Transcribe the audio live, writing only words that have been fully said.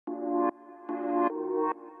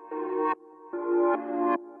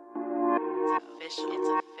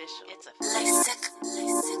official. It's official.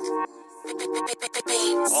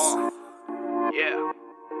 Yeah.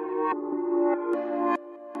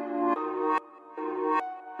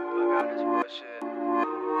 Fuck out this bullshit.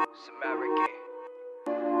 It's American.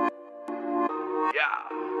 Yeah.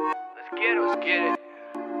 Let's get it.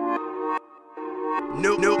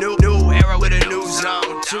 New era with a new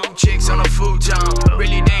zone. Two chicks on a futon.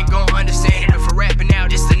 Really they ain't gon' understand it. But for rapping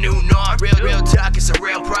out, it's the new norm. Real talk, it's a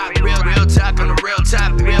real problem. Real talk on the real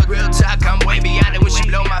topic. Real talk, I'm way beyond it. When she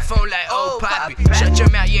blow my phone like, oh poppy. Shut your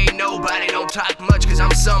mouth, you ain't nobody. Don't talk much, cause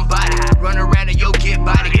I'm somebody. Run around and you'll get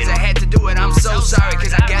body. Cause I had to do it, I'm so sorry.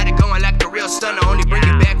 Cause I got it going like a real stunner. Only bring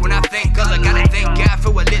it back when I thank color. Gotta thank God for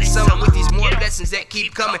a lit summer. With these more blessings that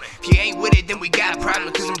keep coming. If you ain't with it, then we got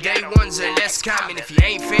problems. Cause them day ones are less common. If you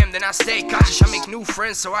ain't fam, then I stay cautious. I make new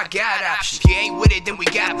friends, so I got options. If you ain't with it, then we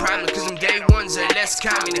got problems. Cause them day ones are less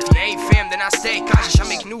common. If you ain't fam, then I stay cautious. I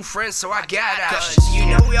make new friends, so I got options. Cause you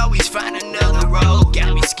know we always find another road.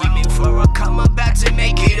 Got me scheming for a come about to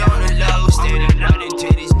make it on the low. Steady running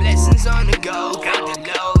to these blessings on the go. Got the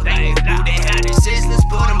load, like who the hell this is? Let's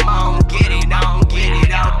put them on. Get it on, get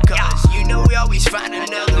it on. Cause you know we always find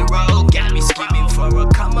another road. Got me scheming for a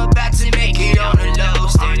come about to make it on the low.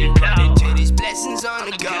 Steady running to these blessings on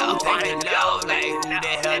the go. Think the low, like who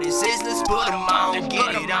the hell this is? Let's put them on.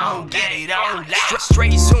 Get it on, get it on.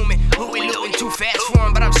 Straight zooming, who we looking too fast for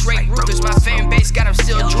him, but I'm straight ruthless. My fan base got him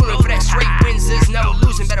still drooling for that straight wins. There's no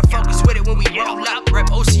losing. Better focus with it when we roll up.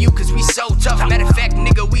 Prod.OCU, cause we so tough. Matter of fact,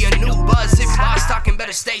 nigga, we a new buzz. If boss talking,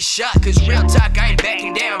 better stay shut. Cause real talk, I ain't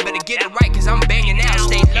backing down. Better get it right, cause I'm banging out.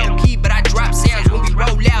 Stay low key, but I drop sounds when we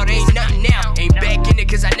roll out. Ain't nothing now. Ain't back in it,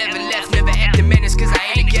 cause I never left. Never acting menace, cause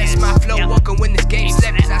I ain't a guest. My flow walking when this game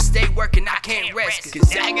slept. Cause I stay working, I can't rest.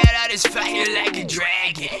 Cause I got out this fire like a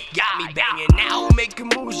dragon. Got me banging now, making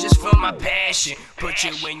moves just for my passion. Put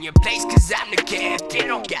you in your place, cause I'm the captain.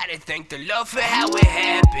 Gotta thank the Lord for how it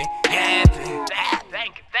happened.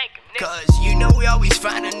 Thank him, cause you know we always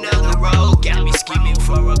find another road. Got me scheming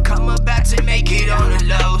for a come about to make it on the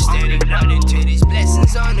low. Steady running to these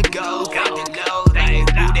blessings on the go. Got the load, like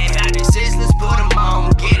who the hell this is? Let's put them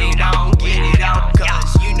on. Get it on, get it on.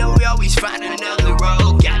 Cause you know we always find another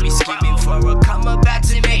road. Got me scheming for a come about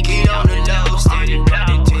to make it on the low. Steady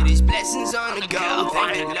running to these blessings on the go.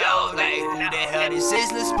 Think the low, like who the hell this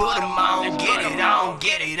is? Let's put them on. Get it on,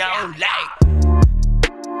 get it on. Like